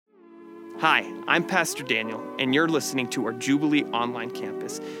Hi, I'm Pastor Daniel, and you're listening to our Jubilee online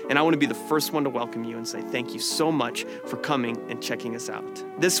campus. And I want to be the first one to welcome you and say thank you so much for coming and checking us out.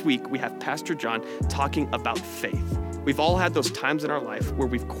 This week, we have Pastor John talking about faith. We've all had those times in our life where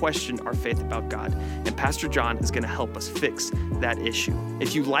we've questioned our faith about God, and Pastor John is going to help us fix that issue.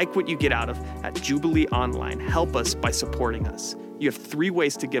 If you like what you get out of at Jubilee Online, help us by supporting us. You have 3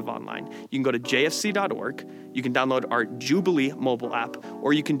 ways to give online. You can go to jfc.org, you can download our Jubilee mobile app,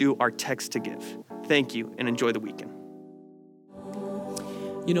 or you can do our text to give. Thank you, and enjoy the weekend.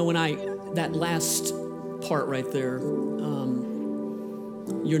 You know, that last part right there,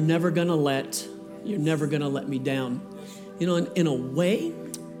 you're never gonna let me down. You know, in a way,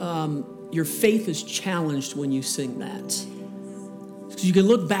 your faith is challenged when you sing that. So you can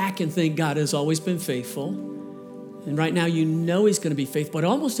look back and think God has always been faithful. And right now you know he's going to be faithful, but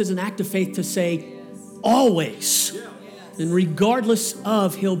almost as an act of faith to say, always. And regardless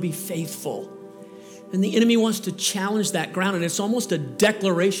of, he'll be faithful. And the enemy wants to challenge that ground, and it's almost a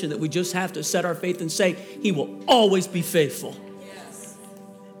declaration that we just have to set our faith and say, he will always be faithful.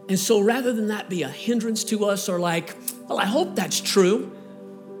 And so rather than that be a hindrance to us or like, well, I hope that's true,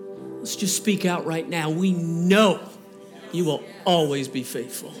 let's just speak out right now. We know you will always be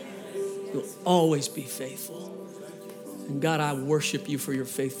faithful. You'll always be faithful. And God, I worship you for your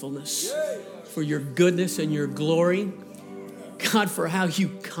faithfulness, for your goodness and your glory. God, for how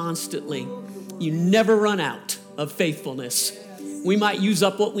you never run out of faithfulness. We might use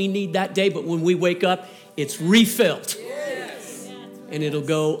up what we need that day, but when we wake up, it's refilled. And it'll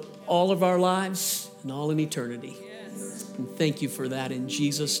go all of our lives and all in eternity. And thank you for that in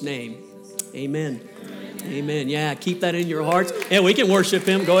Jesus' name. Amen. Amen. Yeah, keep that in your hearts. Yeah, we can worship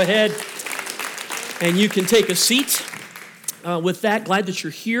him. Go ahead. And you can take a seat. With that, glad that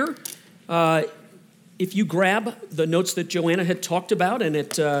you're here. If you grab the notes that Joanna had talked about and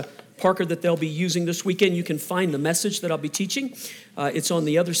at Parker that they'll be using this weekend, you can find the message that I'll be teaching. It's on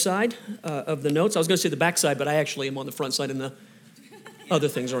the other side of the notes. I was going to say the back side, but I actually am on the front side and the other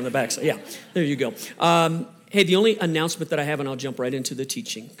things are on the back side. Yeah, there you go. Hey, the only announcement that I have, and I'll jump right into the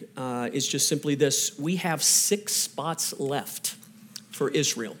teaching, is just simply this. We have 6 spots left for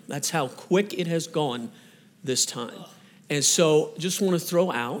Israel. That's how quick it has gone this time. And so just want to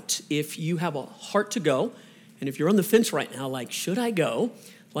throw out, if you have a heart to go, and if you're on the fence right now, like, should I go?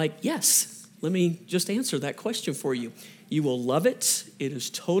 Like, yes. Let me just answer that question for you. You will love it. It is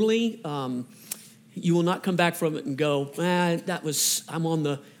totally, you will not come back from it and go, I'm on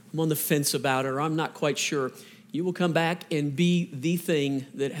the fence about it, or I'm not quite sure. You will come back and be the thing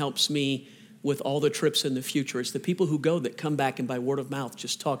that helps me with all the trips in the future. It's the people who go that come back and by word of mouth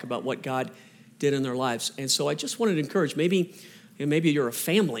just talk about what God did in their lives. And so I just wanted to encourage, maybe you're a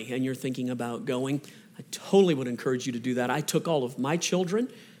family and you're thinking about going. I totally would encourage you to do that. I took all of my children.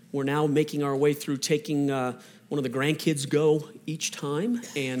 We're now making our way through taking one of the grandkids go each time.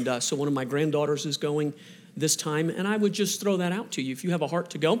 And so one of my granddaughters is going this time. And I would just throw that out to you. If you have a heart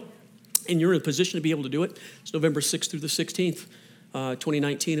to go and you're in a position to be able to do it, it's November 6th through the 16th,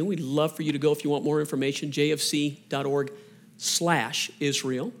 2019. And we'd love for you to go. If you want more information,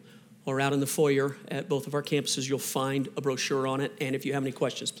 jfc.org/Israel. Or out in the foyer at both of our campuses, you'll find a brochure on it. And if you have any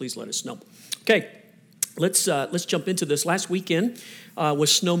questions, please let us know. Okay, let's jump into this. Last weekend was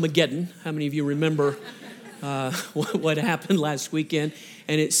Snowmageddon. How many of you remember what happened last weekend?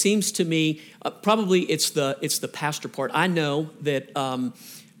 And it seems to me, probably it's the pastor part. I know that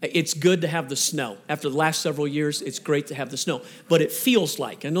it's good to have the snow. After the last several years, it's great to have the snow. But it feels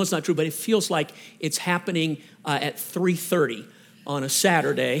like, I know it's not true, but it feels like it's happening at 3:30 on a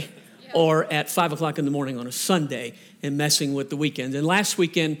Saturday, or at 5 o'clock in the morning on a Sunday, and messing with the weekends. And last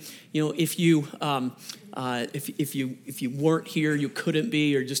weekend, you know, if you weren't here, you couldn't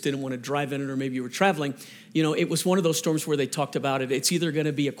be, or just didn't want to drive in it, or maybe you were traveling, you know, it was one of those storms where they talked about it. It's either going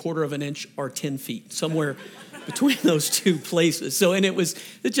to be a quarter of an inch or 10 feet, somewhere between those two places. So, and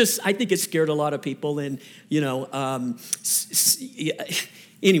I think it scared a lot of people. And, you know,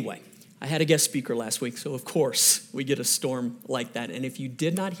 anyway. I had a guest speaker last week, so of course we get a storm like that. And if you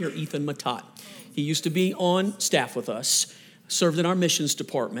did not hear Ethan Matat, he used to be on staff with us, served in our missions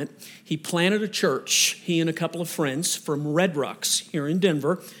department. He planted a church, he and a couple of friends from Red Rocks here in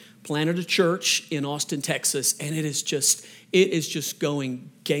Denver, planted a church in Austin, Texas, and it is just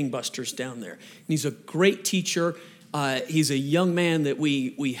going gangbusters down there. And he's a great teacher. He's a young man that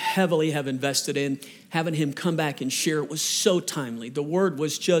we heavily have invested in. Having him come back and share it was so timely. The word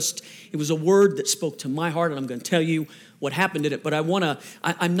was it was a word that spoke to my heart, and I'm going to tell you what happened in it, but I'm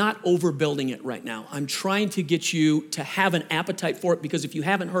not overbuilding it right now. I'm trying to get you to have an appetite for it, because if you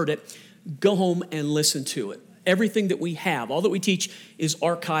haven't heard it, go home and listen to it. Everything that we have, all that we teach is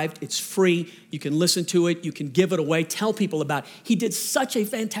archived. It's free. You can listen to it. You can give it away. Tell people about it. He did such a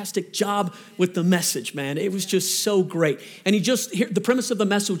fantastic job with the message, man. It was just so great. And the premise of the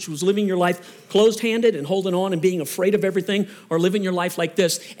message was living your life closed-handed and holding on and being afraid of everything, or living your life like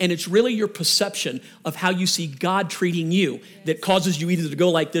this. And it's really your perception of how you see God treating you that causes you either to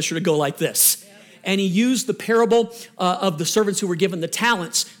go like this or to go like this. And he used the parable of the servants who were given the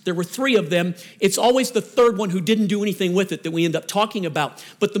talents. There were 3 of them. It's always the third one who didn't do anything with it that we end up talking about.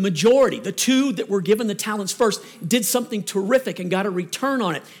 But the majority, the 2 that were given the talents first, did something terrific and got a return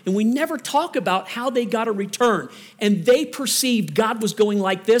on it. And we never talk about how they got a return. And they perceived God was going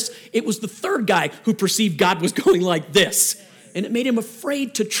like this. It was the third guy who perceived God was going like this. And it made him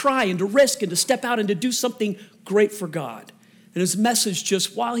afraid to try and to risk and to step out and to do something great for God. And his message,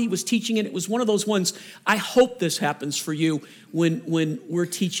 just while he was teaching it, it was one of those ones, I hope this happens for you when we're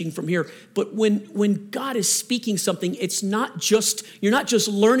teaching from here. But when God is speaking something, you're not just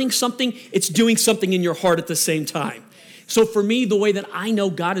learning something, it's doing something in your heart at the same time. So for me, the way that I know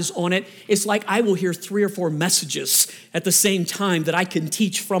God is on it, it's like I will hear 3 or 4 messages at the same time that I can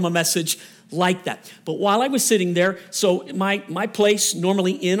teach from a message like that. But while I was sitting there, so my place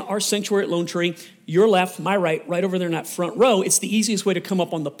normally in our sanctuary at Lone Tree, your left, my right over there in that front row, it's the easiest way to come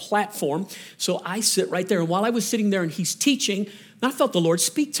up on the platform. So I sit right there. And while I was sitting there and he's teaching, I felt the Lord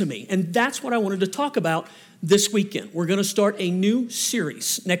speak to me. And that's what I wanted to talk about this weekend. We're going to start a new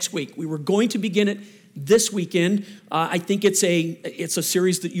series next week. We were going to begin it this weekend. I think it's a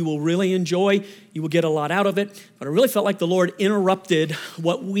series that you will really enjoy. You will get a lot out of it. But I really felt like the Lord interrupted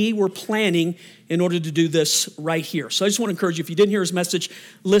what we were planning in order to do this right here. So I just want to encourage you, if you didn't hear his message,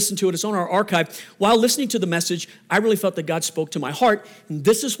 listen to it. It's on our archive. While listening to the message, I really felt that God spoke to my heart. And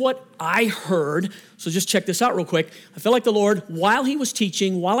this is what I heard. So just check this out real quick. I felt like the Lord, while he was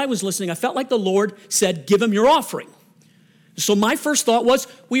teaching, while I was listening, I felt like the Lord said, give him your offering. So my first thought was,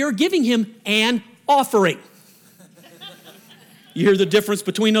 we are giving him an offering. You hear the difference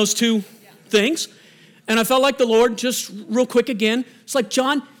between those two things? And I felt like the Lord, just real quick again, it's like,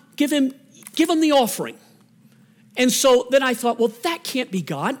 John, give him the offering. And so then I thought, well, that can't be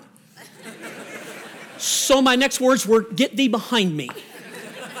God. So my next words were, get thee behind me.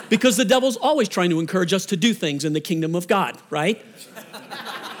 Because the devil's always trying to encourage us to do things in the kingdom of God, right?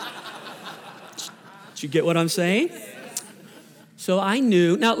 Did you get what I'm saying? So I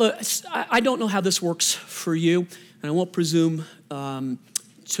knew. Now, look, I don't know how this works for you, and I won't presume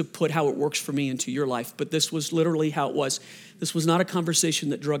to put how it works for me into your life, but this was literally how it was. This was not a conversation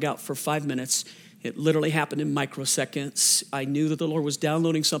that drug out for 5 minutes. It literally happened in microseconds. I knew that the Lord was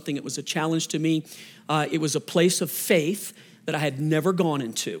downloading something. It was a challenge to me. It was a place of faith that I had never gone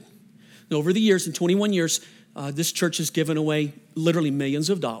into. And over the years, in 21 years, this church has given away literally millions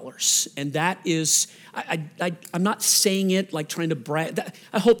of dollars. And that is, I'm not saying it like trying to brag.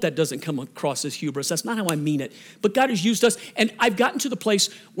 I hope that doesn't come across as hubris. That's not how I mean it. But God has used us. And I've gotten to the place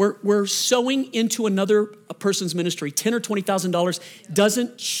where we're sowing into another person's ministry. $10,000 or $20,000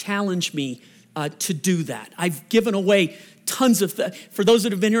 doesn't challenge me to do that. I've given away tons of, for those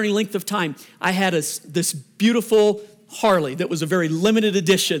that have been here any length of time, I had this beautiful Harley that was a very limited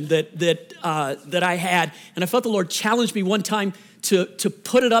edition that I had, and I felt the Lord challenged me one time to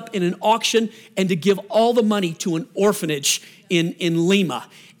put it up in an auction and to give all the money to an orphanage in Lima.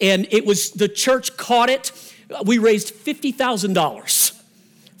 And it was, the church caught it. We raised $50,000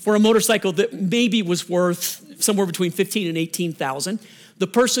 for a motorcycle that maybe was worth somewhere between $15,000 and $18,000. The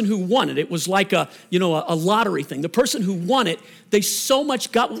person who won it, it was like a lottery thing. The person who won it, they so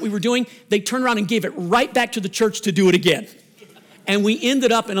much got what we were doing, they turned around and gave it right back to the church to do it again. And we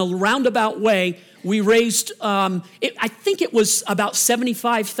ended up in a roundabout way, we raised, I think it was about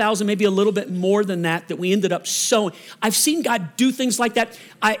 $75,000, maybe a little bit more than that we ended up sowing. I've seen God do things like that.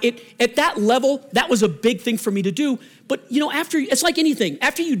 At that level, that was a big thing for me to do. But, it's like anything.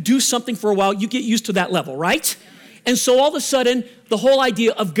 After you do something for a while, you get used to that level, right? And so all of a sudden, the whole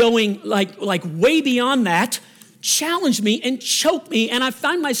idea of going like way beyond that challenged me and choked me. And I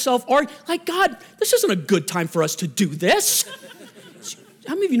find myself like, God, this isn't a good time for us to do this.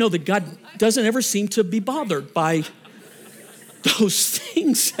 How many of you know that God doesn't ever seem to be bothered by those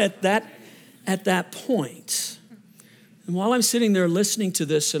things at that point? And while I'm sitting there listening to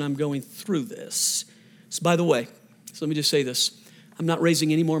this and I'm going through this, so by the way, so let me just say this, I'm not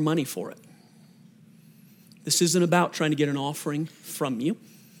raising any more money for it. This isn't about trying to get an offering from you.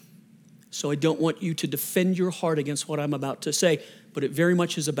 So I don't want you to defend your heart against what I'm about to say, but it very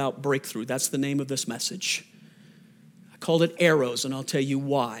much is about breakthrough. That's the name of this message. I called it arrows, and I'll tell you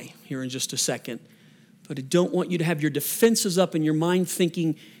why here in just a second. But I don't want you to have your defenses up in your mind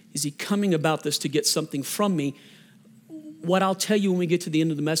thinking Is he coming about this to get something from me? What I'll tell you when we get to the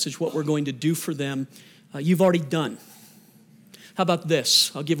end of the message, what we're going to do for them, you've already done. How about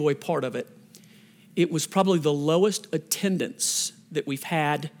this? I'll give away part of it. It was probably the lowest attendance that we've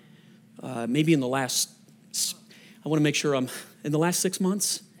had maybe in the last, I want to make sure I'm, in the last 6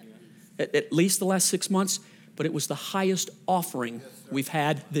 months? At least the last 6 months, but it was the highest offering we've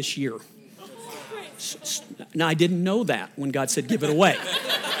had this year. Now, I didn't know that when God said, give it away.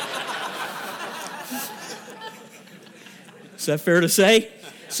 Is that fair to say?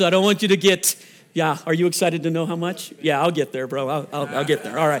 So I don't want you to get, are you excited to know how much? Yeah, I'll get there, bro. I'll get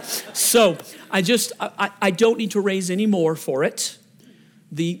there. All right. So I don't need to raise any more for it.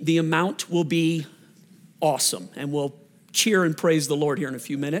 The amount will be awesome, and we'll cheer and praise the Lord here in a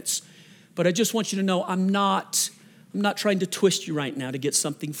few minutes. But I just want you to know I'm not trying to twist you right now to get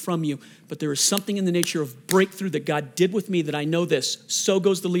something from you, but there is something in the nature of breakthrough that God did with me that I know this. So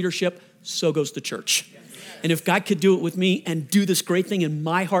goes the leadership, so goes the church. And if God could do it with me and do this great thing in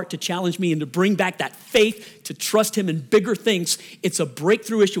my heart to challenge me and to bring back that faith, to trust him in bigger things, it's a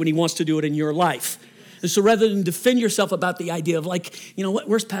breakthrough issue and he wants to do it in your life. And so rather than defend yourself about the idea of like, you know what,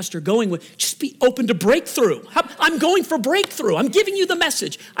 where's Pastor going with? Just be open to breakthrough. I'm going for breakthrough. I'm giving you the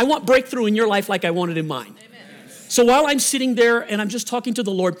message. I want breakthrough in your life like I wanted in mine. So while I'm sitting there and I'm just talking to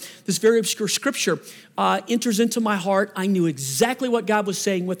the Lord, this very obscure scripture enters into my heart. I knew exactly what God was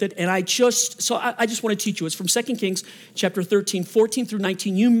saying with it. And I just want to teach you. It's from 2 Kings chapter 13, 14 through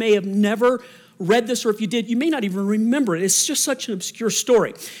 19. You may have never read this, or if you did, you may not even remember it. It's just such an obscure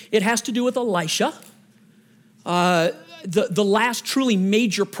story. It has to do with Elisha, the last truly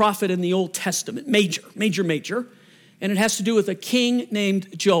major prophet in the Old Testament. Major. And it has to do with a king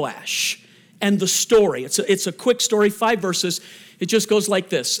named Joash. And the story, it's a quick story, 5 verses. It just goes like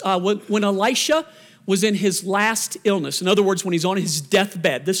this. When Elisha was in his last illness, in other words, when he's on his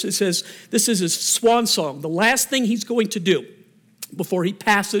deathbed, this is his swan song, the last thing he's going to do before he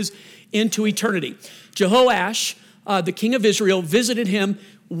passes into eternity. Jehoash, the king of Israel, visited him,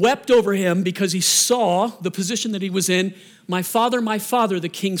 wept over him because he saw the position that he was in. My father, the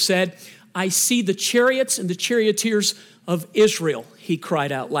king said, I see the chariots and the charioteers of Israel, he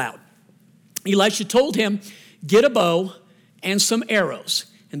cried out loud. Elisha told him, get a bow and some arrows.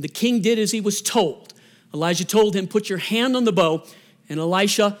 And the king did as he was told. Elijah told him, put your hand on the bow. And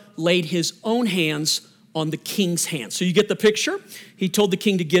Elisha laid his own hands on the king's hands. So you get the picture? He told the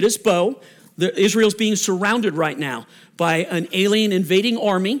king to get his bow. Israel's being surrounded right now by an alien invading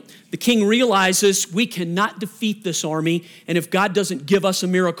army. The king realizes we cannot defeat this army, and if God doesn't give us a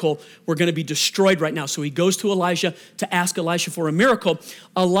miracle, we're going to be destroyed right now. So he goes to Elijah to ask Elisha for a miracle.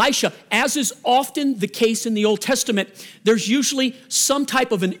 Elisha, as is often the case in the Old Testament, there's usually some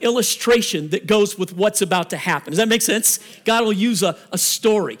type of an illustration that goes with what's about to happen. Does that make sense? God will use a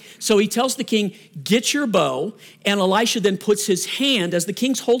story. So he tells the king, get your bow, and Elisha then puts his hand, as the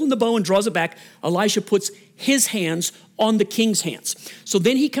king's holding the bow and draws it back, Elisha puts his hands on the king's hands. So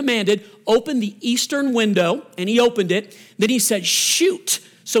then he commanded, open the eastern window, and he opened it. Then he said, shoot.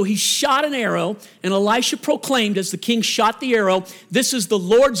 So he shot an arrow, and Elisha proclaimed as the king shot the arrow, this is the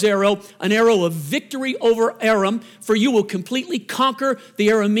Lord's arrow, an arrow of victory over Aram, for you will completely conquer the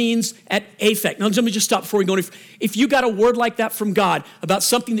Arameans at Aphek. Now let me just stop before we go any further. If you got a word like that from God about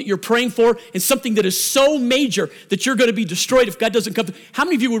something that you're praying for and something that is so major that you're going to be destroyed if God doesn't come through, how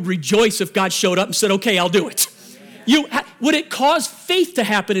many of you would rejoice if God showed up and said, okay, I'll do it? Would it cause faith to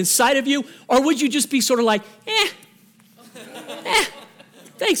happen inside of you, or would you just be sort of like,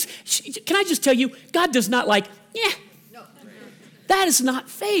 thanks. Can I just tell you, God does not like, That is not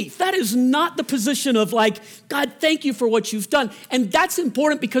faith. That is not the position of like, God, thank you for what you've done. And that's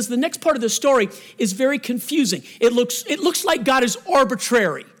important because the next part of the story is very confusing. It looks like God is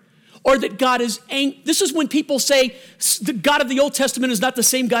arbitrary, or that God is angry. This is when people say the God of the Old Testament is not the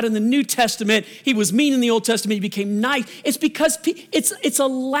same God in the New Testament. He was mean in the Old Testament. He became nice. It's because it's a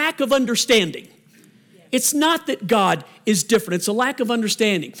lack of understanding. It's not that God is different. It's a lack of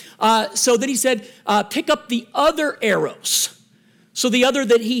understanding. So then he said, pick up the other arrows. So the other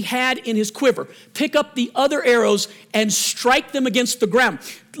that he had in his quiver. Pick up the other arrows and strike them against the ground.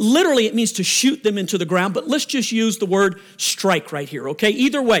 Literally, it means to shoot them into the ground, but let's just use the word strike right here, okay?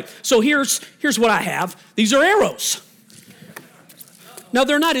 Either way. So here's what I have. These are arrows. Now,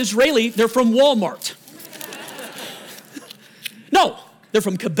 they're not Israeli. They're from Walmart. No, they're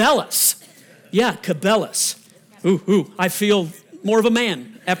from Cabela's. Yeah, Cabela's. Ooh, I feel more of a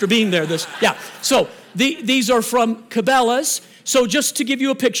man after being there. So these are from Cabela's. So just to give you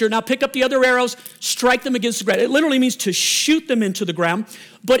a picture, now pick up the other arrows, strike them against the ground. It literally means to shoot them into the ground,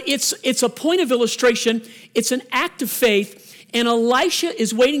 but it's a point of illustration. It's an act of faith, And Elisha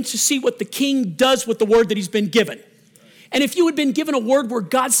is waiting to see what the king does with the word that he's been given. And if you had been given a word where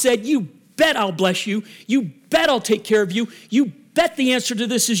God said, you bet I'll bless you, you bet I'll take care of you, you bet the answer to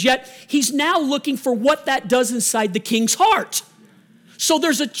this is yet, he's now looking for what that does inside the king's heart. So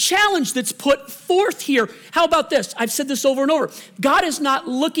there's a challenge that's put forth here. How about this? I've said this over and over. God is not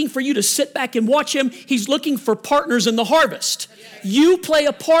looking for you to sit back and watch him. He's looking for partners in the harvest. You play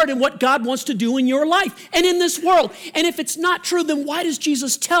a part in what God wants to do in your life and in this world. And if it's not true, then why does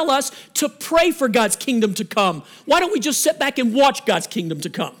Jesus tell us to pray for God's kingdom to come? Why don't we just sit back and watch God's kingdom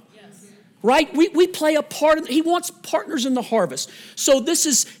to come? Right? We play a part. He wants partners in the harvest. So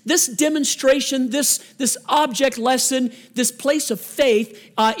this demonstration, this object lesson, this place of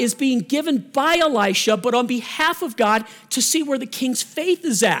faith is being given by Elisha, but on behalf of God to see where the king's faith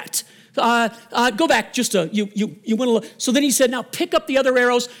is at. Go back just you went a little. So then he said, now pick up the other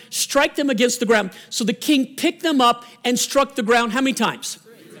arrows, strike them against the ground. So the king picked them up and struck the ground how many times?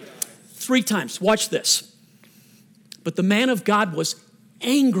 3 times. Watch this. But the man of God was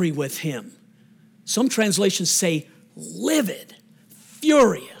angry with him. Some translations say livid,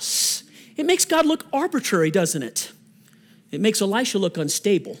 furious. It makes God look arbitrary, doesn't it? It makes Elisha look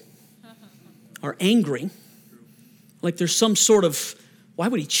unstable or angry. Like there's some sort of, why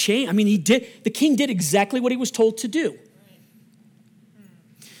would he change? I mean, the king did exactly what he was told to do.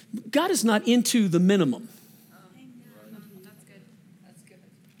 God is not into the minimum. That's good.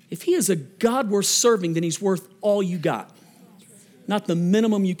 If he is a God worth serving, then he's worth all you got. Not the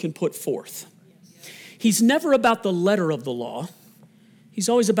minimum you can put forth. He's never about the letter of the law. He's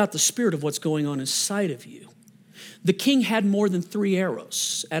always about the spirit of what's going on inside of you. The king had more than 3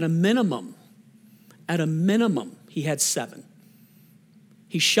 arrows. At a minimum, he had 7.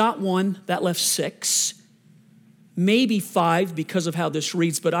 He shot 1, that left 6. Maybe 5 because of how this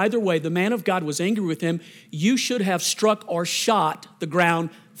reads, but either way, the man of God was angry with him. You should have struck or shot the ground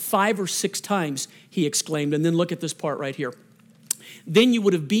 5 or 6 times, he exclaimed. And then look at this part right here. Then you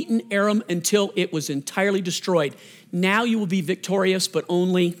would have beaten Aram until it was entirely destroyed. Now you will be victorious, but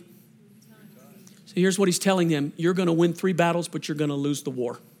only. So here's what he's telling them. You're going to win 3 battles, but you're going to lose the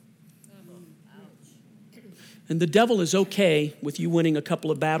war. And the devil is okay with you winning a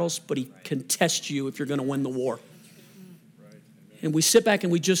couple of battles, but he can test you if you're going to win the war. And we sit back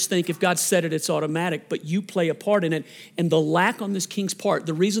and we just think if God said it, it's automatic, but you play a part in it. And the lack on this king's part,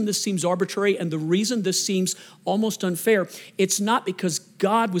 the reason this seems arbitrary and the reason this seems almost unfair, it's not because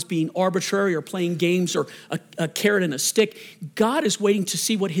God was being arbitrary or playing games or a carrot and a stick. God is waiting to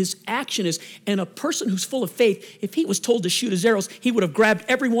see what his action is. And a person who's full of faith, if he was told to shoot his arrows, he would have grabbed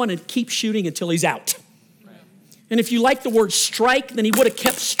everyone and keep shooting until he's out. And if you like the word strike, then he would have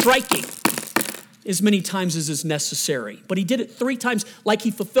kept striking as many times as is necessary. But he did it 3 times like he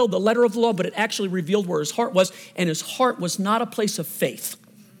fulfilled the letter of the law, but it actually revealed where his heart was, and his heart was not a place of faith.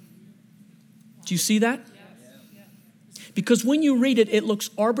 Do you see that? Because when you read it, it looks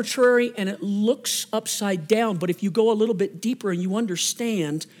arbitrary and it looks upside down. But if you go a little bit deeper and you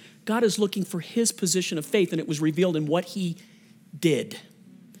understand, God is looking for his position of faith, and it was revealed in what he did.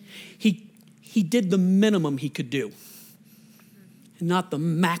 He did the minimum he could do, and not the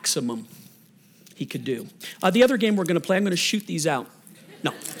maximum he could do. The other game we're going to play, I'm going to shoot these out.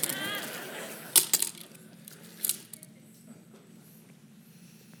 No.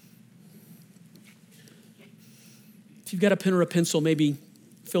 If you've got a pen or a pencil, maybe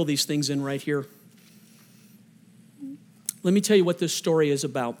fill these things in right here. Let me tell you what this story is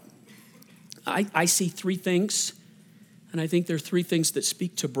about. I see 3 things, and I think there are 3 things that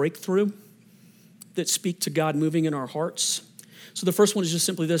speak to breakthrough, that speak to God moving in our hearts. So the first one is just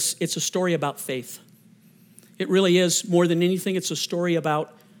simply this. It's a story about faith. It really is, more than anything, it's a story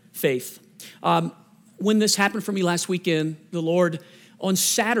about faith. When this happened for me last weekend, the Lord, on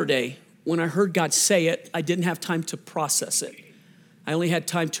Saturday, when I heard God say it, I didn't have time to process it. I only had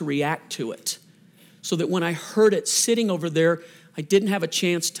time to react to it. So that when I heard it sitting over there, I didn't have a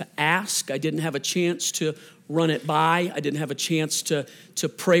chance to ask. I didn't have a chance to run it by. I didn't have a chance to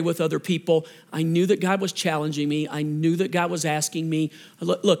pray with other people. I knew that God was challenging me. I knew that God was asking me.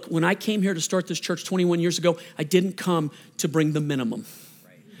 Look, when I came here to start this church 21 years ago, I didn't come to bring the minimum.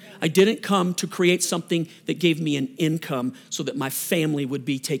 I didn't come to create something that gave me an income so that my family would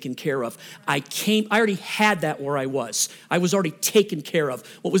be taken care of. I already had that where I was. I was already taken care of.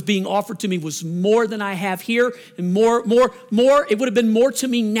 What was being offered to me was more than I have here, and more. It would have been more to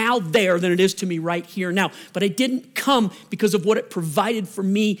me now there than it is to me right here now. But I didn't come because of what it provided for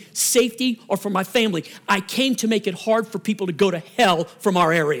me, safety, or for my family. I came to make it hard for people to go to hell from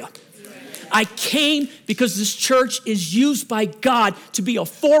our area. I came because this church is used by God to be a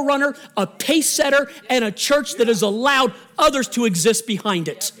forerunner, a pace setter, and a church that has allowed others to exist behind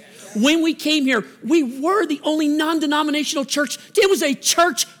it. When we came here, we were the only non-denominational church. It was a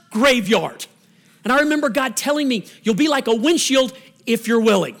church graveyard. And I remember God telling me, you'll be like a windshield if you're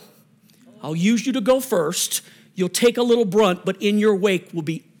willing. I'll use you to go first. You'll take a little brunt, but in your wake will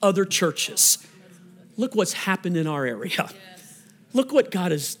be other churches. Look what's happened in our area. Look what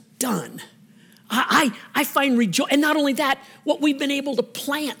God has done. I find rejoice. And not only that, what we've been able to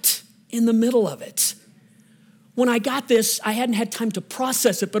plant in the middle of it. When I got this, I hadn't had time to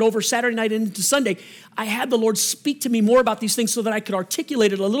process it, but over Saturday night and into Sunday, I had the Lord speak to me more about these things so that I could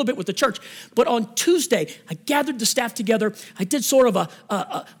articulate it a little bit with the church. But on Tuesday, I gathered the staff together. I did sort of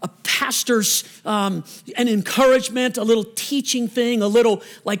a pastor's an encouragement, a little teaching thing, a little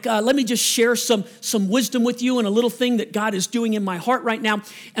like, let me just share some wisdom with you and a little thing that God is doing in my heart right now.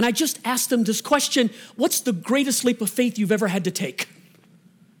 And I just asked them this question, what's the greatest leap of faith you've ever had to take?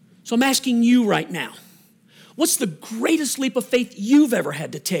 So I'm asking you right now. What's the greatest leap of faith you've ever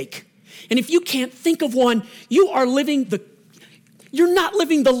had to take? And if you can't think of one, you're not living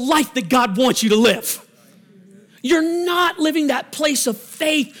the life that God wants you to live. You're not living that place of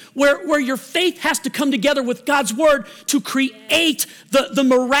faith where your faith has to come together with God's word to create the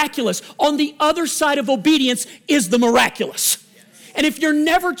miraculous. On the other side of obedience is the miraculous. And if you're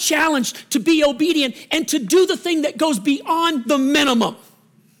never challenged to be obedient and to do the thing that goes beyond the minimum,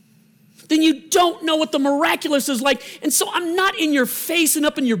 then you don't know what the miraculous is like. And so I'm not in your face and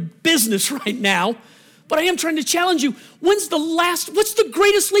up in your business right now, but I am trying to challenge you. What's the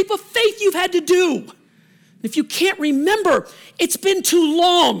greatest leap of faith you've had to do? If you can't remember, it's been too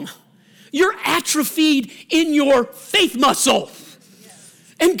long. You're atrophied in your faith muscle.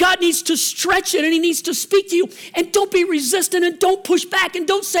 And God needs to stretch it and he needs to speak to you. And don't be resistant and don't push back and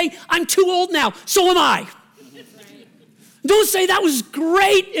don't say, I'm too old now, so am I. Don't say that was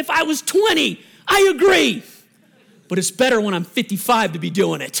great if I was 20. I agree. But it's better when I'm 55 to be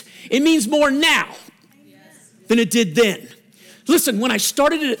doing it. It means more now than it did then. Listen, when I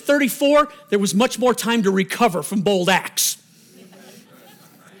started it at 34, there was much more time to recover from bold acts.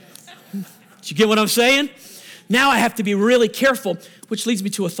 Did you get what I'm saying? Now I have to be really careful, which leads me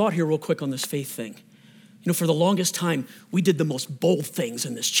to a thought here real quick on this faith thing. You know, for the longest time, we did the most bold things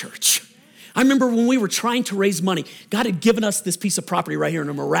in this church. I remember when we were trying to raise money, God had given us this piece of property right here in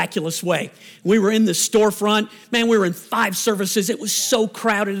a miraculous way. We were in this storefront. Man, we were in 5 services. It was so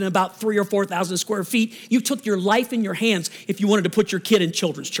crowded in about 3,000 or 4,000 square feet. You took your life in your hands if you wanted to put your kid in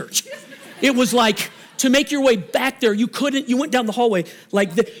children's church. It was like, to make your way back there, you went down the hallway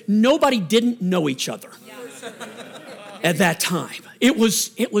like nobody didn't know each other at that time. It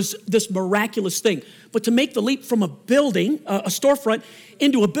was this miraculous thing. But to make the leap from a building, a storefront,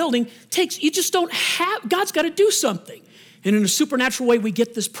 into a building God's got to do something. And in a supernatural way, we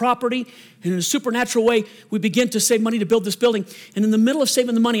get this property. And in a supernatural way, we begin to save money to build this building. And in the middle of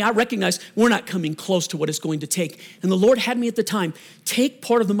saving the money, I recognize we're not coming close to what it's going to take. And the Lord had me at the time, take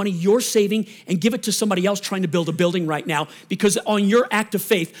part of the money you're saving and give it to somebody else trying to build a building right now, because on your act of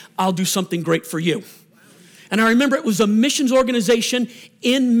faith, I'll do something great for you. And I remember it was a missions organization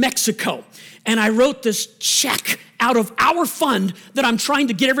in Mexico. And I wrote this check out of our fund that I'm trying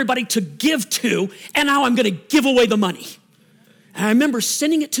to get everybody to give to, and now I'm going to give away the money. And I remember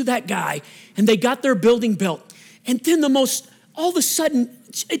sending it to that guy, and they got their building built. And then all of a sudden,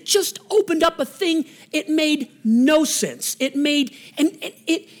 it just opened up a thing. It made no sense. It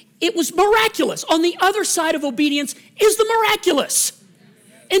was miraculous. On the other side of obedience is the miraculous.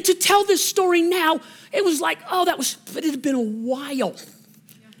 And to tell this story now, it was like, but it had been a while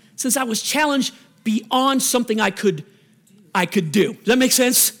since I was challenged beyond something I could do. Does that make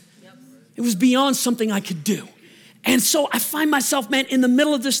sense? Yep. It was beyond something I could do. And so I find myself, man, in the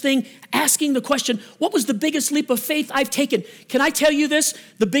middle of this thing, asking the question, what was the biggest leap of faith I've taken? Can I tell you this?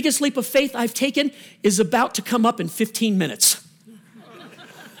 The biggest leap of faith I've taken is about to come up in 15 minutes.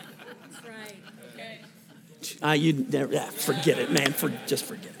 That's right. Forget it, man. Just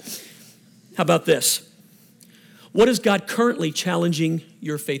forget it. How about this? What is God currently challenging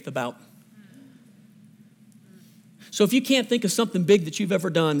your faith about? So if you can't think of something big that you've ever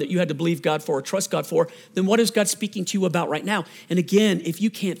done that you had to believe God for or trust God for, then what is God speaking to you about right now? And again, if you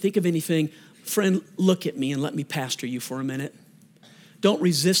can't think of anything, friend, look at me and let me pastor you for a minute. Don't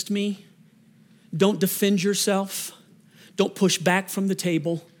resist me. Don't defend yourself. Don't push back from the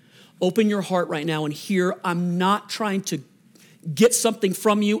table. Open your heart right now and hear, I'm not trying to get something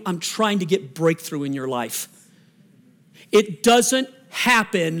from you. I'm trying to get breakthrough in your life. It doesn't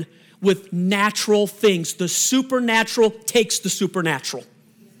happen with natural things. The supernatural takes the supernatural.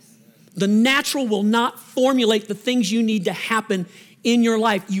 The natural will not formulate the things you need to happen in your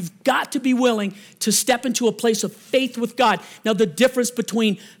life. You've got to be willing to step into a place of faith with God. Now, the difference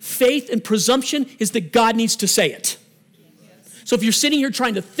between faith and presumption is that God needs to say it. So if you're sitting here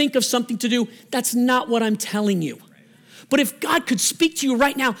trying to think of something to do, that's not what I'm telling you. But if God could speak to you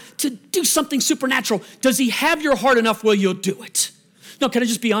right now to do something supernatural, does he have your heart enough where you'll do it? No, can I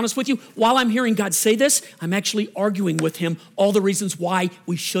just be honest with you? While I'm hearing God say this, I'm actually arguing with him all the reasons why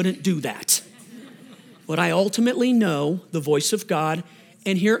we shouldn't do that. But I ultimately know the voice of God,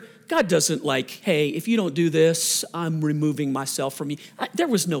 and here, God doesn't like, hey, if you don't do this, I'm removing myself from you. There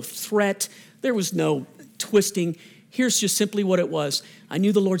was no threat. There was no twisting. Here's just simply what it was. I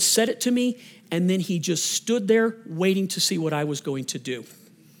knew the Lord said it to me, and then he just stood there waiting to see what I was going to do.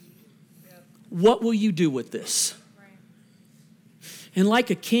 What will you do with this? And like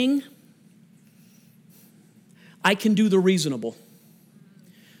a king, I can do the reasonable.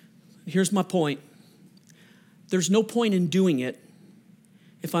 Here's my point. There's no point in doing it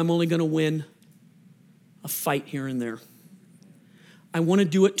if I'm only going to win a fight here and there. I want to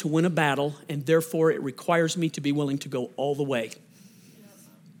do it to win a battle, and therefore it requires me to be willing to go all the way.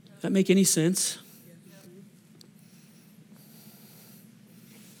 Does that make any sense?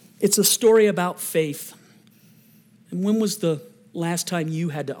 It's a story about faith. And when was the last time you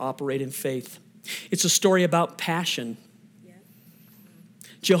had to operate in faith? It's a story about passion.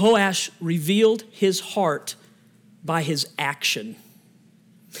 Jehoash revealed his heart by his action.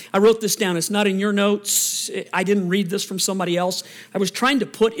 I wrote this down. It's not in your notes. I didn't read this from somebody else. I was trying to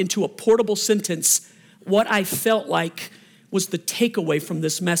put into a portable sentence what I felt like was the takeaway from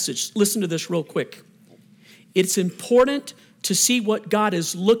this message. Listen to this real quick. It's important to see what God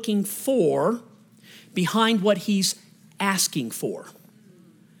is looking for behind what he's asking for.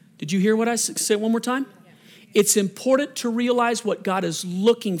 Did you hear what I said one more time? It's important to realize what God is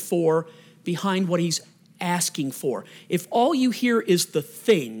looking for behind what he's asking for. If all you hear is the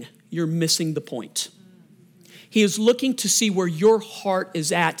thing, you're missing the point. He is looking to see where your heart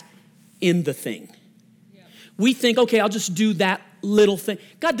is at in the thing. We think, okay, I'll just do that little thing.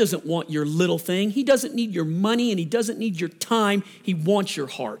 God doesn't want your little thing. He doesn't need your money and he doesn't need your time. He wants your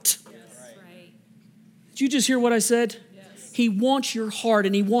heart. Did you just hear what I said? He wants your heart,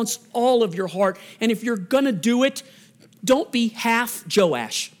 and he wants all of your heart. And if you're going to do it, don't be half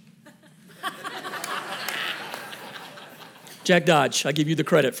Joash. Jack Dodge, I give you the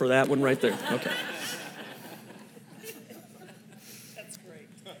credit for that one right there. Okay. That's great.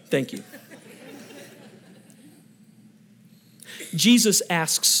 Thank you. Jesus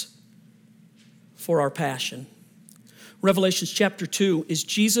asks for our passion. Revelation chapter 2 is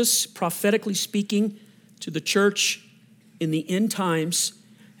Jesus prophetically speaking to the church in the end times,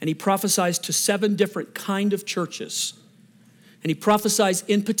 and he prophesies to 7 different kind of churches. And he prophesies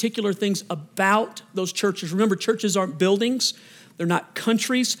in particular things about those churches. Remember, churches aren't buildings. They're not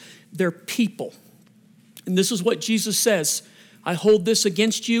countries. They're people. And this is what Jesus says. I hold this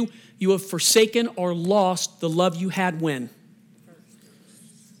against you. You have forsaken or lost the love you had when?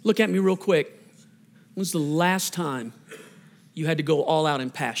 Look at me real quick. When's the last time you had to go all out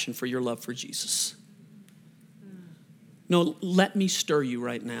in passion for your love for Jesus? No, let me stir you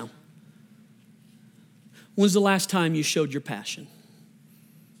right now. When's the last time you showed your passion?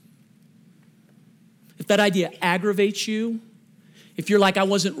 If that idea aggravates you, if you're like, I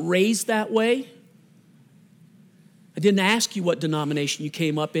wasn't raised that way, I didn't ask you what denomination you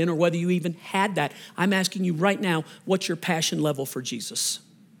came up in or whether you even had that. I'm asking you right now, what's your passion level for Jesus?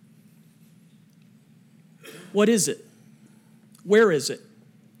 What is it? Where is it?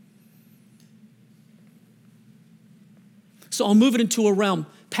 So I'll move it into a realm.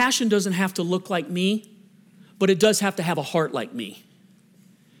 Passion doesn't have to look like me, but it does have to have a heart like me.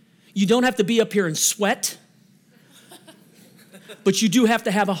 You don't have to be up here and sweat, but you do have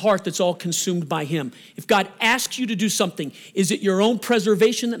to have a heart that's all consumed by him. If God asks you to do something, is it your own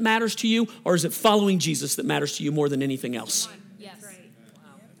preservation that matters to you, or is it following Jesus that matters to you more than anything else? Yes.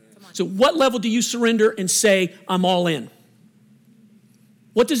 So what level do you surrender and say, I'm all in?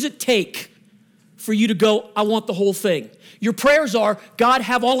 What does it take for you to go, I want the whole thing? Your prayers are, God,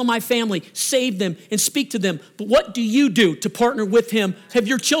 have all of my family, save them, and speak to them. But what do you do to partner with him? Have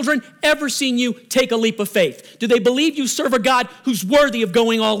your children ever seen you take a leap of faith? Do they believe you serve a God who's worthy of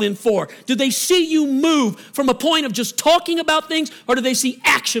going all in for? Do they see you move from a point of just talking about things, or do they see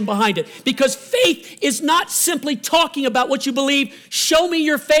action behind it? Because faith is not simply talking about what you believe. Show me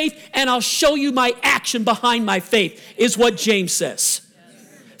your faith, and I'll show you my action behind my faith, is what James says.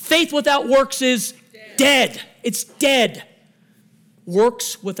 Faith without works is dead. It's dead.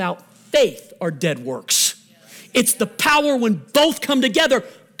 Works without faith are dead works. It's the power when both come together.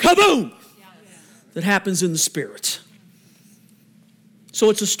 kaboom, that happens in the Spirit. So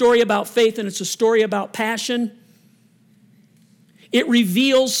it's a story about faith and it's a story about passion. It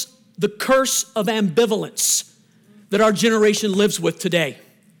reveals the curse of ambivalence that our generation lives with today.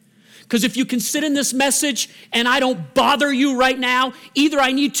 Because if you can sit in this message and I don't bother you right now, either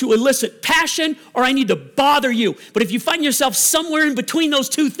I need to elicit passion or I need to bother you. But if you find yourself somewhere in between those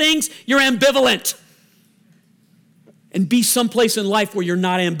two things, you're ambivalent. And be someplace in life where you're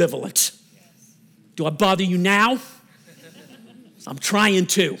not ambivalent. Do I bother you now? I'm trying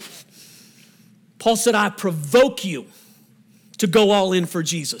to. Paul said, I provoke you to go all in for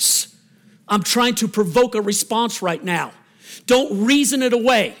Jesus. I'm trying to provoke a response right now. Don't reason it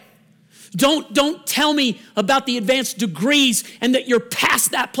away. Don't tell me about the advanced degrees and that you're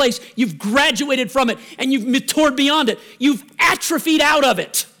past that place. You've graduated from it and you've matured beyond it. You've atrophied out of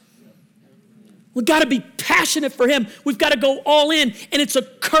it. We've got to be passionate for him. We've got to go all in, and it's a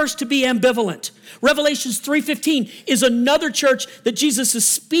curse to be ambivalent. Revelations 3:15 is another church that Jesus is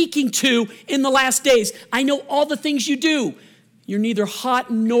speaking to in the last days. I know all the things you do. You're neither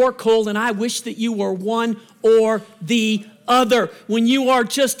hot nor cold, and I wish that you were one or the other. When you are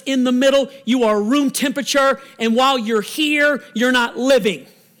just in the middle, you are room temperature, and while you're here, you're not living.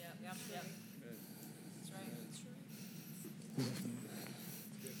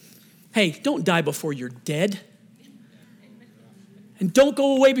 Hey, don't die before you're dead. And don't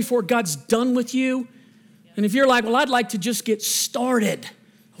go away before God's done with you. And if you're like, well, I'd like to just get started.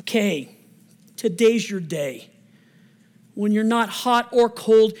 Okay, today's your day. When you're not hot or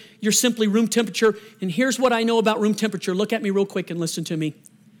cold, you're simply room temperature. And here's what I know about room temperature. Look at me real quick and listen to me.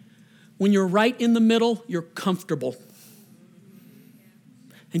 When you're right in the middle, you're comfortable.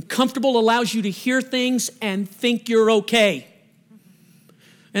 And comfortable allows you to hear things and think you're okay.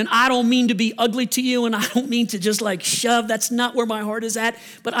 And I don't mean to be ugly to you, and I don't mean to just like shove. That's not where my heart is at.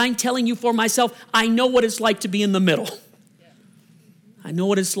 But I'm telling you for myself, I know what it's like to be in the middle. I know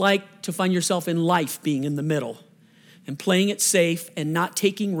what it's like to find yourself in life being in the middle and playing it safe and not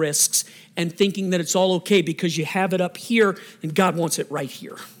taking risks and thinking that it's all okay because you have it up here and God wants it right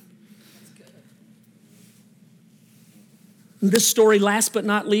here. And this story, last but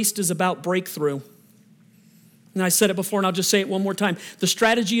not least, is about breakthrough. And I said it before, and I'll just say it one more time. The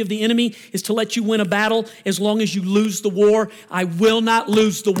strategy of the enemy is to let you win a battle as long as you lose the war. I will not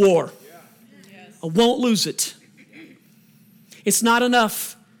lose the war. I won't lose it. It's not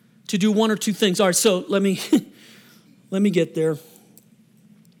enough to do one or two things. All right, so let me get there.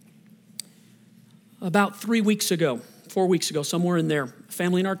 About 4 weeks ago, somewhere in there, a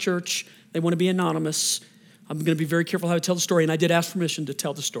family in our church, they want to be anonymous. I'm going to be very careful how I tell the story, and I did ask permission to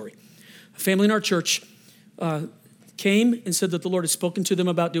tell the story. A family in our church came and said that the Lord had spoken to them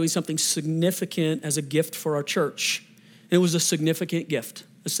about doing something significant as a gift for our church. And it was a significant gift,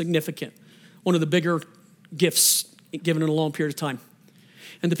 one of the bigger gifts given in a long period of time.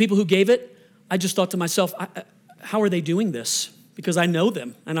 And the people who gave it, I just thought to myself, how are they doing this? Because I know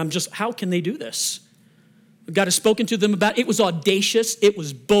them, and I'm just, how can they do this? God has spoken to them about it. It was audacious, it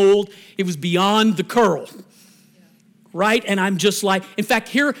was bold, it was beyond the curl. Right? And I'm just like, in fact,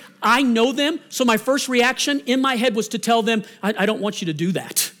 here, I know them. So my first reaction in my head was to tell them, I don't want you to do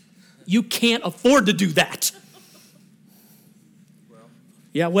that. You can't afford to do that.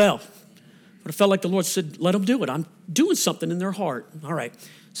 Well, but I felt like the Lord said, let them do it. I'm doing something in their heart. All right.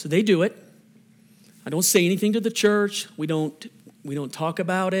 So they do it. I don't say anything to the church. We don't talk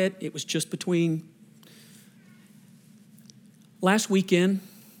about it. It was just between. Last weekend,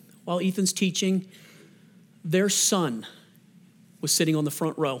 while Ethan's teaching, their son was sitting on the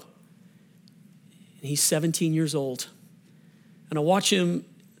front row. And he's 17 years old. And I watch him,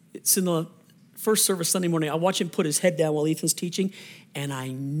 it's in the first service Sunday morning, I watch him put his head down while Ethan's teaching, and I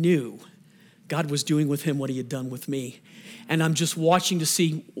knew God was doing with him what he had done with me. And I'm just watching to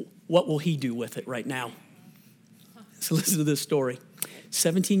see what will he do with it right now. So listen to this story.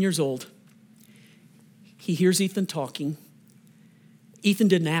 17 years old. He hears Ethan talking. Ethan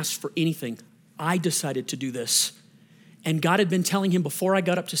didn't ask for anything. I decided to do this. And God had been telling him before I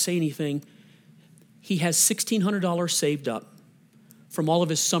got up to say anything, he has $1,600 saved up from all of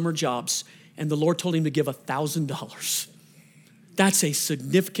his summer jobs. And the Lord told him to give $1,000. That's a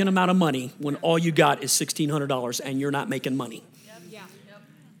significant amount of money when all you got is $1,600 and you're not making money. Yep.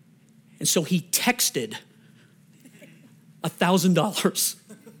 And so he texted $1,000.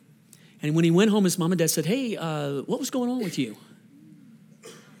 And when he went home, his mom and dad said, hey, what was going on with you?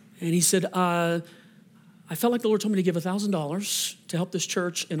 And he said, I felt like the Lord told me to give $1,000 to help this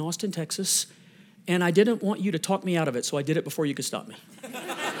church in Austin, Texas, and I didn't want you to talk me out of it, so I did it before you could stop me.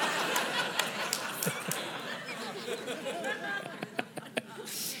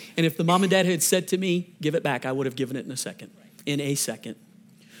 And if the mom and dad had said to me, give it back, I would have given it in a second.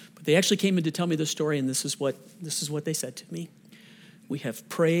 But they actually came in to tell me the story, and this is what they said to me. We have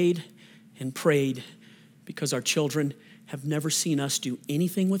prayed and prayed because our children have never seen us do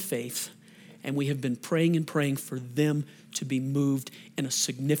anything with faith, and we have been praying and praying for them to be moved in a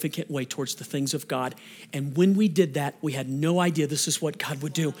significant way towards the things of God. And when we did that, we had no idea this is what God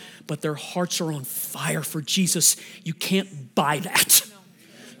would do, but their hearts are on fire for Jesus. You can't buy that.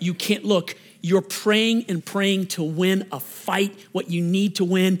 You can't look. You're praying and praying to win a fight. What you need to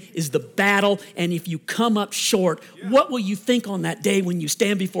win is the battle. And if you come up short, what will you think on that day when you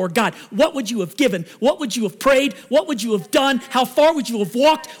stand before God? What would you have given? What would you have prayed? What would you have done? How far would you have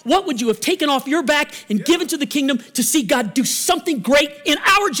walked? What would you have taken off your back and given to the kingdom to see God do something great in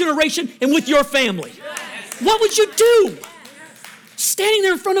our generation and with your family? What would you do? Standing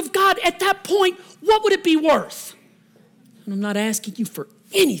there in front of God at that point, what would it be worth? And I'm not asking you for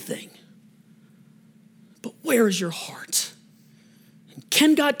anything. But where is your heart? And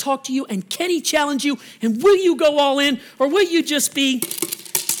can God talk to you? And can he challenge you? And will you go all in? Or will you just be,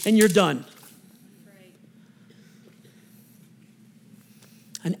 and you're done?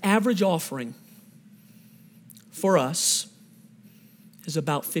 An average offering for us is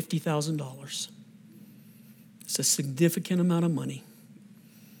about $50,000. It's a significant amount of money.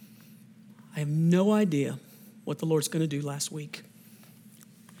 I have no idea what the Lord's going to do last week.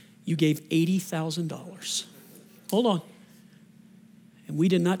 You gave $80,000. Hold on. And we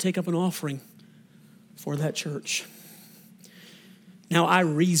did not take up an offering for that church. Now, I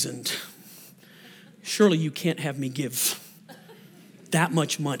reasoned, surely you can't have me give that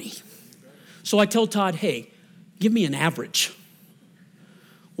much money. So I told Todd, hey, give me an average.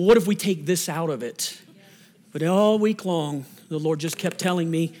 Well, what if we take this out of it? But all week long, the Lord just kept telling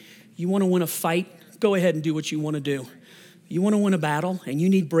me, you want to win a fight? Go ahead and do what you want to do. You want to win a battle and you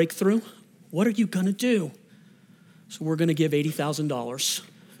need breakthrough? What are you going to do? So we're going to give $80,000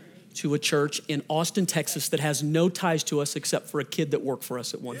 to a church in Austin, Texas that has no ties to us except for a kid that worked for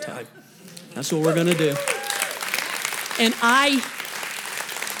us at one time. That's what we're going to do. And I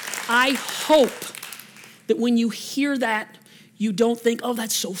hope that when you hear that, you don't think, oh,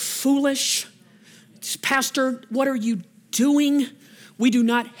 that's so foolish. Pastor, what are you doing? We do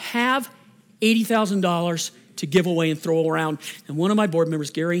not have $80,000 to give away and throw around. And one of my board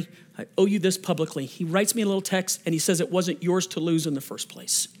members, Gary, I owe you this publicly. He writes me a little text and he says it wasn't yours to lose in the first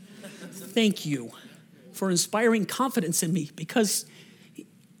place. Thank you for inspiring confidence in me because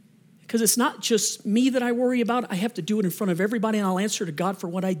it's not just me that I worry about. I have to do it in front of everybody and I'll answer to God for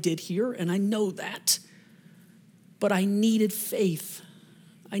what I did here, and I know that. But I needed faith.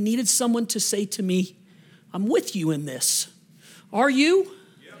 I needed someone to say to me, I'm with you in this. Are you?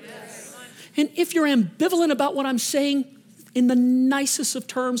 And if you're ambivalent about what I'm saying, in the nicest of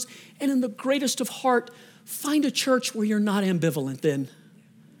terms and in the greatest of heart, find a church where you're not ambivalent then.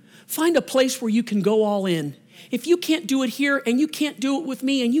 Find a place where you can go all in. If you can't do it here and you can't do it with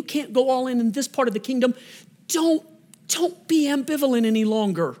me and you can't go all in this part of the kingdom, don't be ambivalent any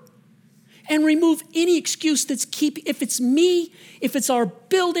longer. And remove any excuse that's if it's me, if it's our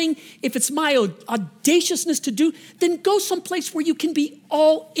building, if it's my audaciousness to do, then go someplace where you can be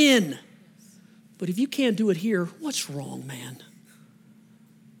all in. But if you can't do it here, what's wrong, man?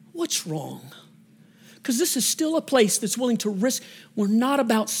 What's wrong? Because this is still a place that's willing to risk. We're not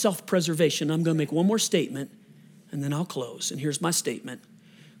about self-preservation. I'm going to make one more statement, and then I'll close. And here's my statement.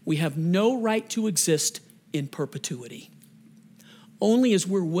 We have no right to exist in perpetuity. Only as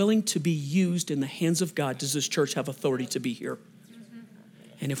we're willing to be used in the hands of God does this church have authority to be here.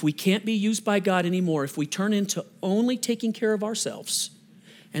 And if we can't be used by God anymore, if we turn into only taking care of ourselves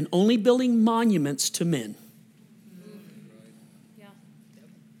and only building monuments to men,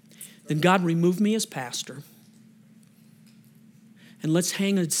 then God remove me as pastor. And let's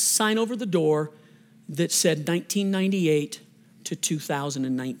hang a sign over the door that said 1998 to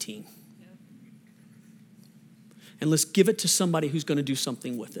 2019. And let's give it to somebody who's going to do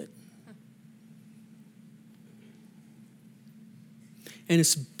something with it. And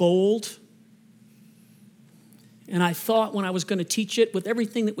it's bold. And I thought when I was going to teach it with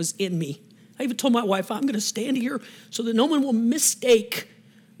everything that was in me, I even told my wife, I'm going to stand here so that no one will mistake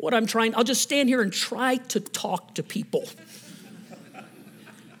what I'm trying. I'll just stand here and try to talk to people.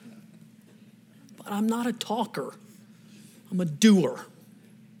 But I'm not a talker. I'm a doer.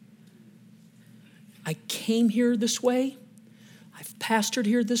 I came here this way. I've pastored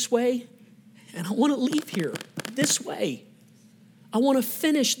here this way. And I want to leave here this way. I want to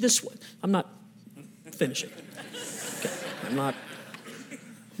finish this way. I'm not finishing. Okay. I'm not.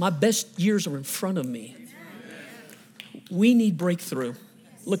 My best years are in front of me. We need breakthrough.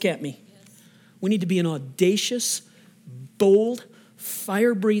 Look at me. We need to be an audacious, bold,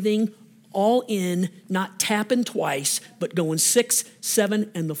 fire-breathing, all in, not tapping twice, but going 6,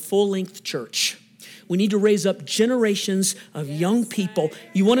 7, and the full-length church. We need to raise up generations of young people.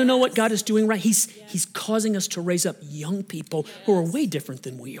 You want to know what God is doing right? He's causing us to raise up young people who are way different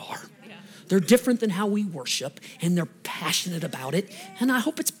than we are. They're different than how we worship, and they're passionate about it. And I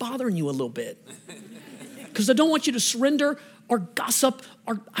hope it's bothering you a little bit. Because I don't want you to surrender or gossip,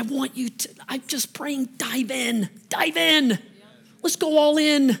 or I want you to, I'm just praying, dive in. Let's go all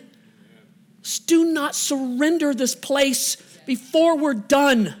in. Do not surrender this place before we're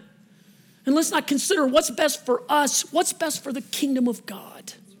done. And let's not consider what's best for us, what's best for the kingdom of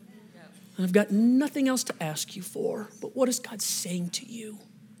God. And I've got nothing else to ask you for, but what is God saying to you?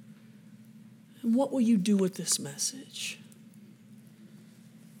 And what will you do with this message?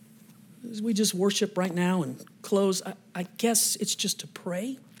 As we just worship right now and close, I guess it's just to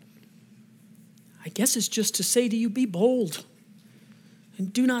pray. I guess it's just to say to you, be bold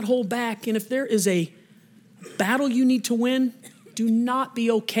and do not hold back. And if there is a battle you need to win, do not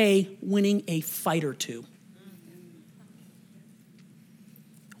be okay winning a fight or two.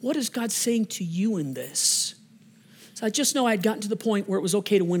 What is God saying to you in this? So I just know I'd gotten to the point where it was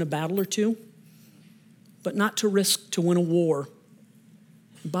okay to win a battle or two, but not to risk to win a war.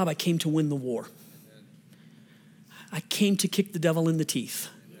 And Bob, I came to win the war. I came to kick the devil in the teeth.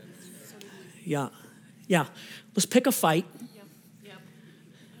 Yeah. Let's pick a fight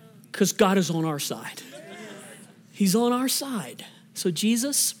because God is on our side. He's on our side. So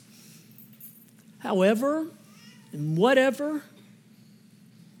Jesus, however and whatever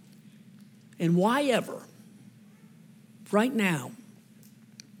and why ever, right now,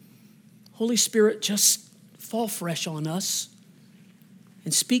 Holy Spirit, just fall fresh on us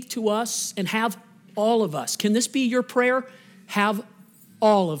and speak to us and have all of us. Can this be your prayer? Have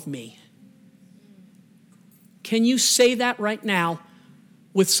all of me. Can you say that right now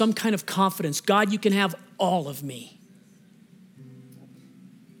with some kind of confidence? God, you can have all of me.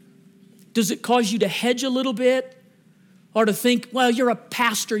 Does it cause you to hedge a little bit or to think, well, you're a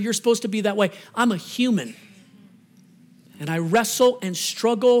pastor, you're supposed to be that way? I'm a human. And I wrestle and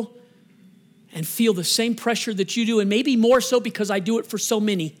struggle and feel the same pressure that you do, and maybe more so because I do it for so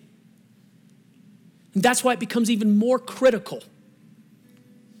many. And that's why it becomes even more critical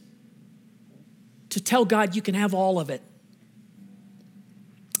to tell God you can have all of it.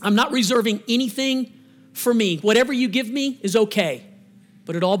 I'm not reserving anything for me. Whatever you give me is okay,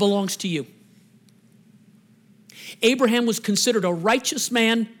 but it all belongs to you. Abraham was considered a righteous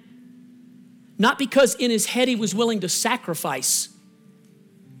man, not because in his head he was willing to sacrifice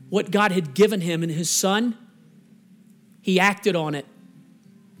what God had given him in his son. He acted on it,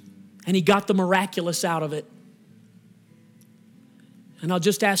 and he got the miraculous out of it. And I'll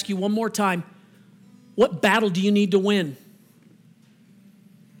just ask you one more time, what battle do you need to win?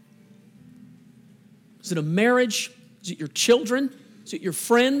 Is it a marriage? Is it your children? Is it your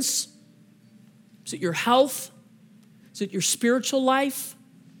friends? Is it your health? Is it your spiritual life?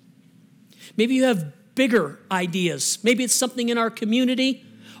 Maybe you have bigger ideas. Maybe it's something in our community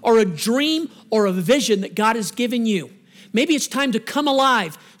or a dream or a vision that God has given you. Maybe it's time to come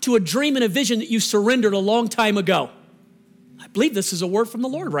alive to a dream and a vision that you surrendered a long time ago. I believe this is a word from the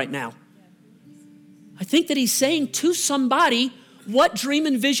Lord right now. I think that he's saying to somebody, what dream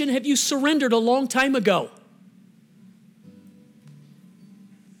and vision have you surrendered a long time ago?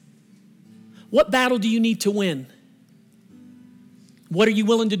 What battle do you need to win? What are you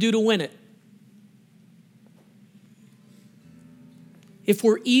willing to do to win it? If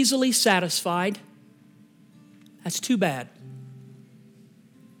we're easily satisfied, that's too bad.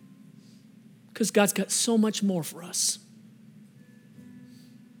 Because God's got so much more for us.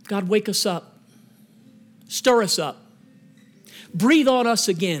 God, wake us up. Stir us up. Breathe on us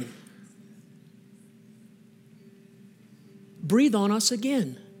again. Breathe on us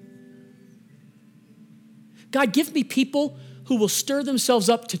again. God, give me people who will stir themselves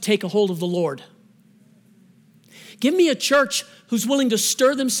up to take a hold of the Lord. Give me a church who's willing to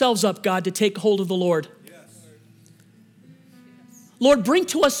stir themselves up, God, to take hold of the Lord. Yes. Lord, bring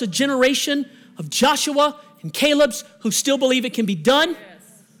to us a generation of Joshua and Caleb's who still believe it can be done,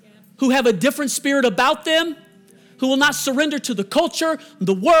 who have a different spirit about them, who will not surrender to the culture,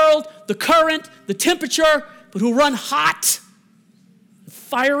 the world, the current, the temperature, but who run hot,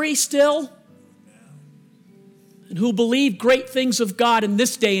 fiery still, and who believe great things of God in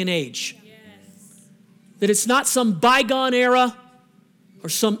this day and age. That it's not some bygone era or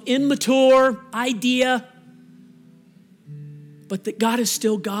some immature idea, but that God is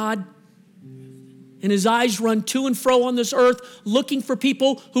still God And his eyes run to and fro on this earth, looking for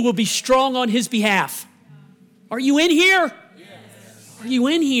people who will be strong on his behalf. Are you in here? Are you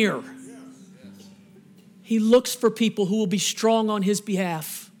in here? He looks for people who will be strong on his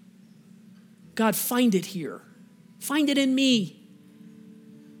behalf. God, find it here. Find it in me.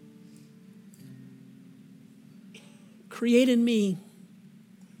 Create in me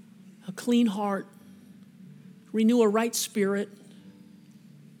a clean heart. Renew a right spirit.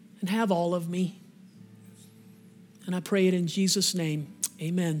 And have all of me. And I pray it in Jesus' name.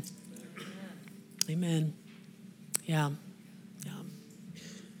 Amen. Amen. Yeah.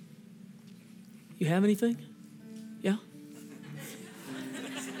 You have anything? Yeah?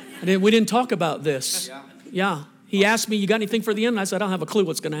 We didn't talk about this. Yeah. He asked me, you got anything for the end? And I said, I don't have a clue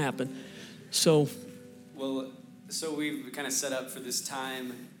what's going to happen. So we've kind of set up for this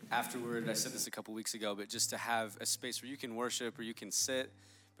time afterward. I said this a couple weeks ago, but just to have a space where you can worship or you can sit.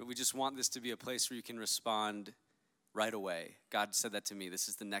 But we just want this to be a place where you can respond right away. God said that to me. This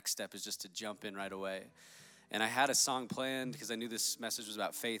is the next step, is just to jump in right away. And I had a song planned because I knew this message was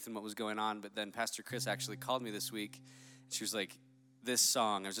about faith and what was going on. But then Pastor Chris actually called me this week. She was like, this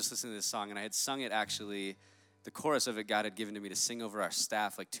song, I was just listening to this song, and I had sung it actually. The chorus of it, God had given to me to sing over our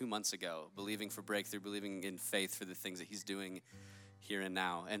staff like 2 months ago, believing for breakthrough, believing in faith for the things that he's doing here and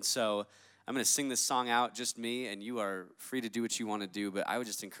now. And so I'm going to sing this song out, just me, and you are free to do what you want to do. But I would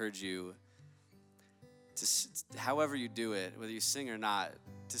just encourage you to, however you do it, whether you sing or not,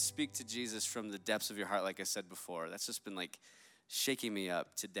 to speak to Jesus from the depths of your heart, like I said before. That's just been like shaking me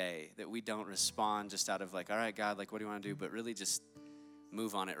up today, that we don't respond just out of like, all right, God, like, what do you want to do? But really just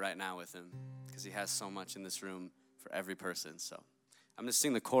move on it right now with him, because he has so much in this room for every person. So I'm going to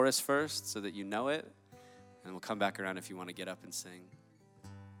sing the chorus first so that you know it, and we'll come back around if you want to get up and sing.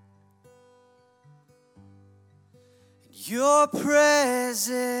 Your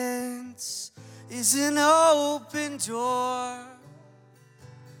presence is an open door.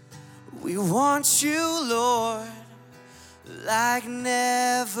 We want you, Lord, like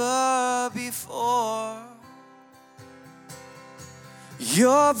never before.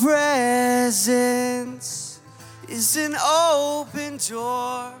 Your presence is an open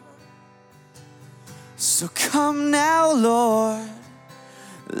door. So come now, Lord,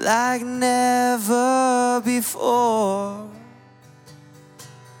 like never before.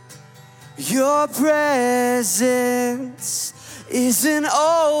 Your presence is an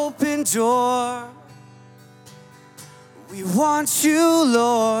open door. We want you,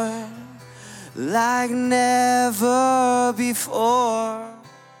 Lord, like never before.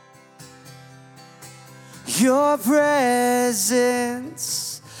 Your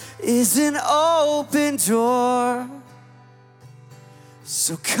presence is an open door.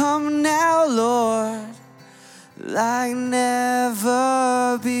 So come now, Lord, like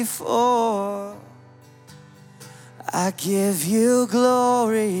never before. I give you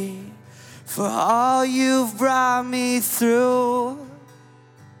glory for all you've brought me through.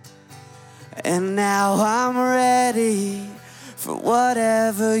 And now I'm ready for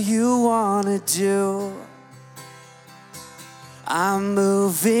whatever you want to do. I'm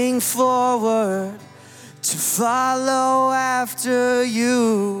moving forward to follow after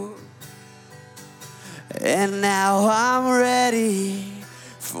you. And now I'm ready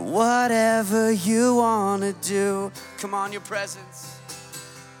for whatever you want to do. Come on, your presence.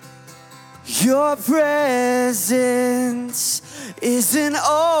 Your presence is an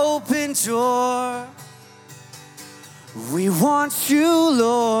open door. We want you,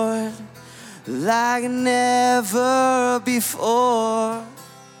 Lord, like never before.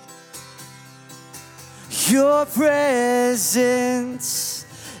 Your presence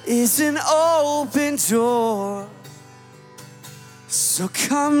is an open door. So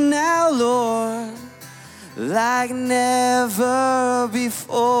come now, Lord, like never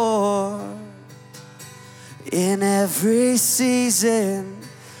before. In every season,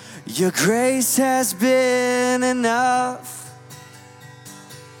 your grace has been enough.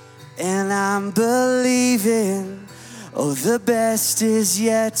 And I'm believing, oh, the best is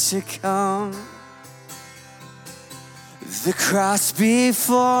yet to come. The cross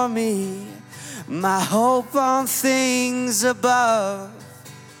before me, my hope on things above.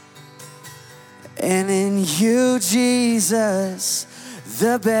 And in you, Jesus,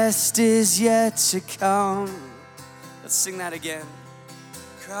 the best is yet to come. Let's sing that again.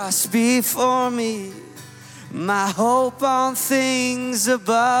 Cross before me, my hope on things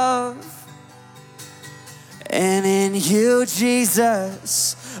above. And in you,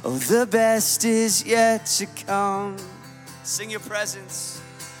 Jesus, oh, the best is yet to come. Sing your presence.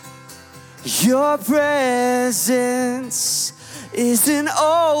 Your presence is an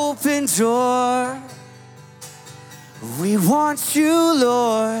open door. We want you,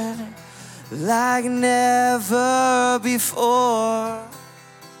 Lord, like never before.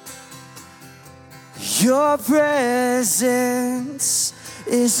 Your presence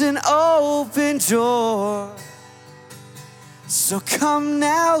is an open door. So come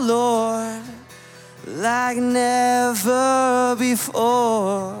now, Lord, like never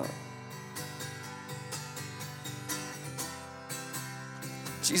before.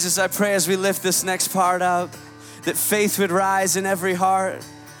 Jesus, I pray as we lift this next part up, that faith would rise in every heart,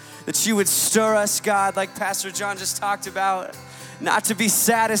 that you would stir us, God, like Pastor John just talked about, not to be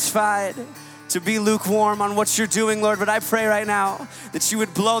satisfied, to be lukewarm on what you're doing, Lord. But I pray right now that you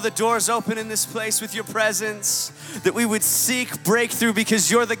would blow the doors open in this place with your presence, that we would seek breakthrough because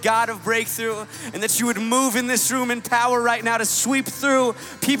you're the God of breakthrough, and that you would move in this room in power right now to sweep through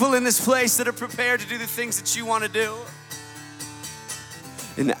people in this place that are prepared to do the things that you want to do.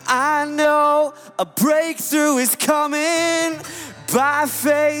 And I know a breakthrough is coming. By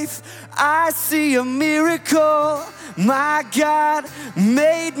faith, I see a miracle. My God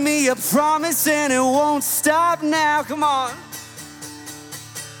made me a promise and it won't stop now. Come on.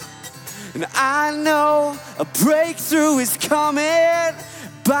 And I know a breakthrough is coming.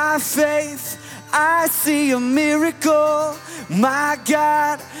 By faith, I see a miracle. My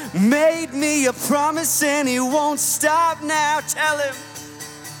God made me a promise and he won't stop now. Tell him.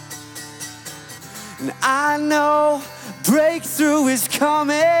 And I know breakthrough is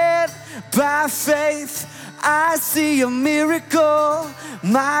coming. By faith, I see a miracle.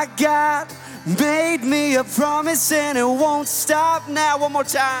 My God made me a promise and it won't stop now. One more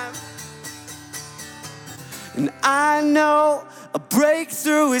time. And I know a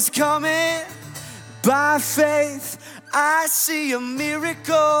breakthrough is coming. By faith, I see a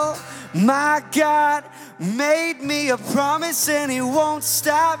miracle. My God made me a promise and he won't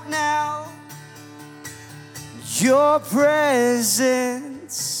stop now. Your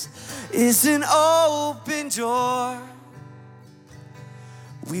presence is an open door.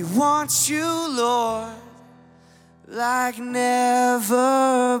 We want you, Lord, like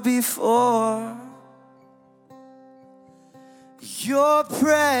never before. Your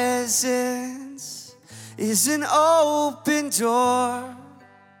presence is an open door.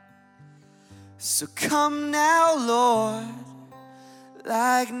 So come now, Lord,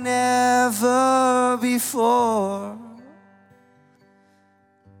 like never before.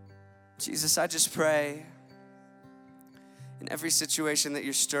 Jesus, I just pray in every situation that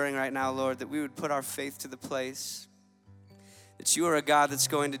you're stirring right now, Lord, that we would put our faith to the place that you are a God that's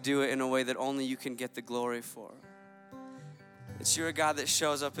going to do it in a way that only you can get the glory for. That you're a God that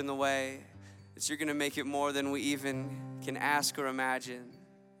shows up in the way that you're going to make it more than we even can ask or imagine.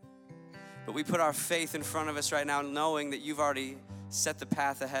 But we put our faith in front of us right now, knowing that you've already set the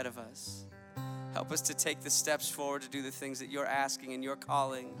path ahead of us. Help us to take the steps forward to do the things that you're asking and you're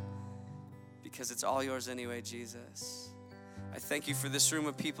calling, because it's all yours anyway, Jesus. I thank you for this room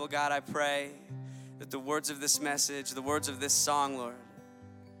of people, God. I pray that the words of this message, the words of this song, Lord,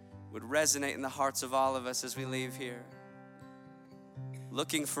 would resonate in the hearts of all of us as we leave here,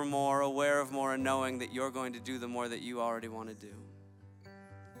 looking for more, aware of more, and knowing that you're going to do the more that you already want to do.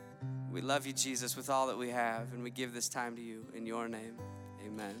 We love you, Jesus, with all that we have, and we give this time to you in your name.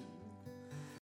 Amen.